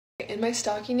In my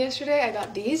stocking yesterday, I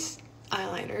got these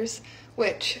eyeliners,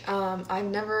 which I've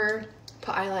never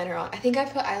put eyeliner on. I think I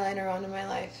put eyeliner on in my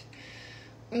life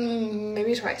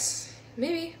maybe twice.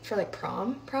 Maybe for like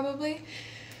prom, probably.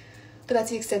 But that's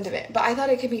the extent of it. But I thought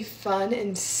it could be fun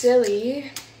and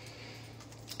silly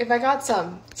if I got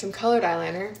some colored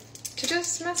eyeliner to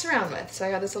just mess around with. So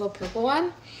I got this little purple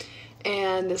one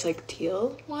and this like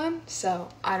teal one. So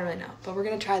I don't really know, but we're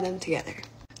gonna try them together.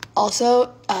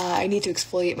 Also, I need to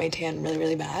exfoliate my tan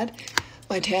really bad.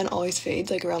 My tan always fades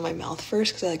like around my mouth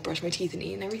first because I like brush my teeth and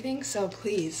eat and everything. So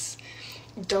please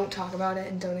don't talk about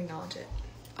it and don't acknowledge it.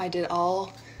 I did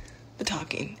all the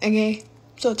talking, okay?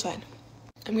 So it's fine.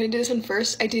 I'm gonna do this one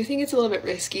first. I do think it's a little bit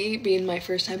risky being my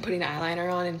first time putting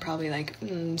eyeliner on in probably like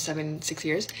 6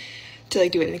 years to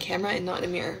like do it in a camera and not in a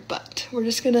mirror, but we're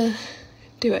just gonna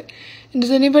do it. And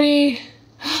does anybody,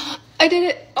 I did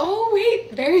it. Oh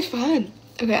wait, very fun.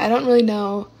 Okay, I don't really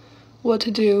know what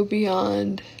to do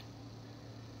beyond,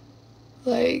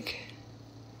 like,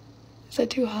 is that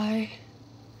too high?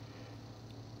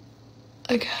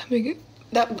 Like, make it,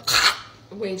 that,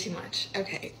 way too much.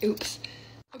 Okay, oops.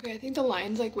 Okay, I think the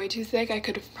line's like way too thick. I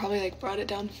could have probably like brought it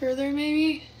down further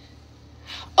maybe.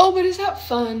 Oh, but is that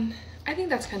fun? I think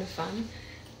that's kind of fun.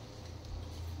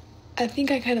 I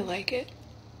think I kind of like it.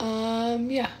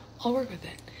 Yeah, I'll work with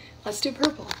it. Let's do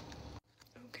purple.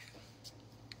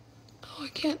 I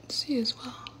can't see as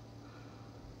well.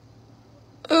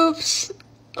 Oops.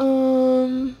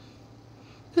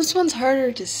 This one's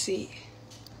harder to see.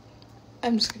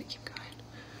 I'm just gonna keep going.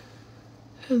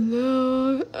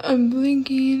 Hello, I'm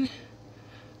blinking.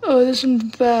 Oh, this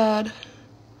one's bad.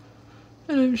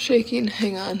 And I'm shaking,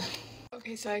 hang on.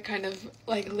 Okay, so I kind of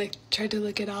like tried to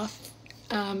lick it off.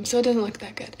 So it doesn't look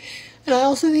that good. And I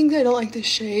also think that I don't like this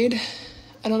shade.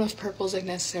 I don't know if purple is like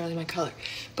necessarily my color,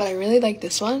 but I really like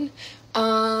this one.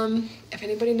 If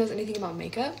anybody knows anything about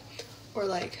makeup or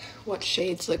like what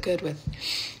shades look good with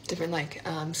different like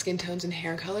skin tones and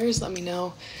hair colors, let me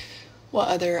know what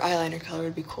other eyeliner color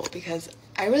would be cool because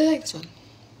I really like this one.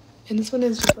 And this one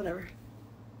is just whatever.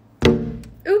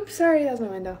 Oops, sorry, that was my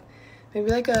window. Maybe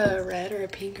like a red or a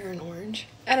pink or an orange.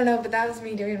 I don't know, but that was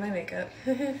me doing my makeup.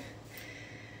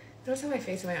 Notice how my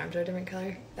face and my arms are a different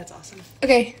color? That's awesome.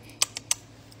 Okay.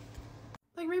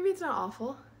 Like maybe it's not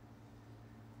awful.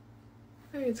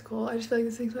 Maybe it's cool. I just feel like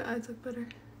this makes my eyes look better.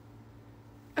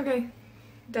 Okay,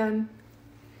 done.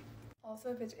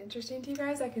 Also, if it's interesting to you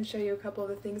guys, I can show you a couple of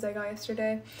the things I got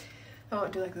yesterday. I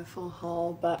won't do like the full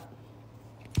haul, but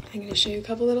I'm gonna show you a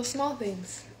couple little small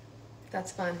things.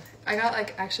 That's fun. I got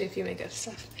like actually a few makeup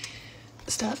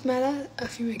stuff, Meta, a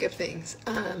few makeup things.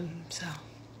 So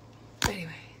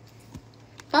anyway,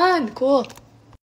 fun, cool.